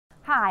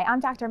Hi, I'm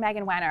Dr.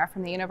 Wenner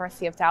from the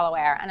University of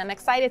Delaware, and I'm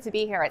excited to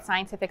be here at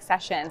Scientific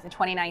Sessions in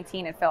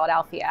 2019 in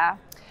Philadelphia.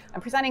 I'm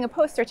presenting a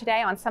poster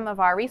today on some of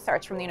our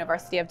research from the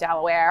University of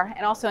Delaware,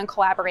 and also in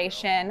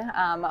collaboration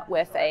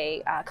with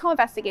a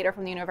co-investigator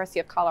from the University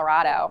of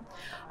Colorado.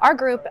 Our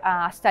group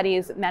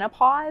studies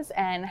menopause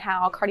and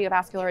how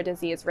cardiovascular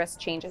disease risk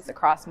changes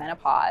across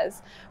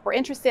menopause. We're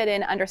interested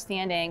in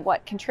understanding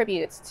what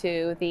contributes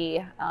to the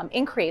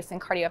increase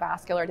in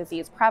cardiovascular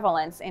disease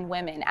prevalence in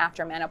women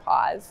after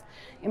menopause.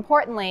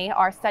 Importantly,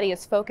 our study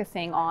is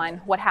focusing on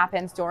what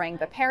happens during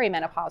the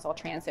perimenopausal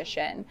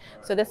transition.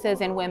 So this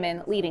is in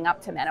women leading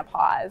up to menopause.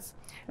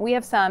 We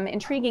have some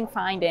intriguing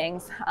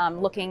findings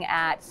looking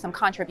at some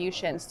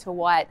contributions to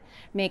what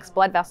makes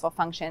blood vessel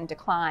function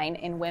decline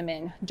in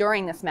women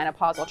during this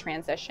menopausal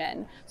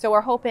transition. So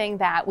we're hoping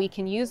that we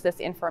can use this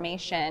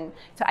information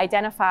to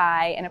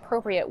identify an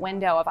appropriate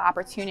window of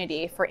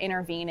opportunity for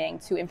intervening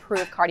to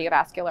improve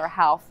cardiovascular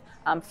health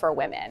for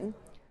women.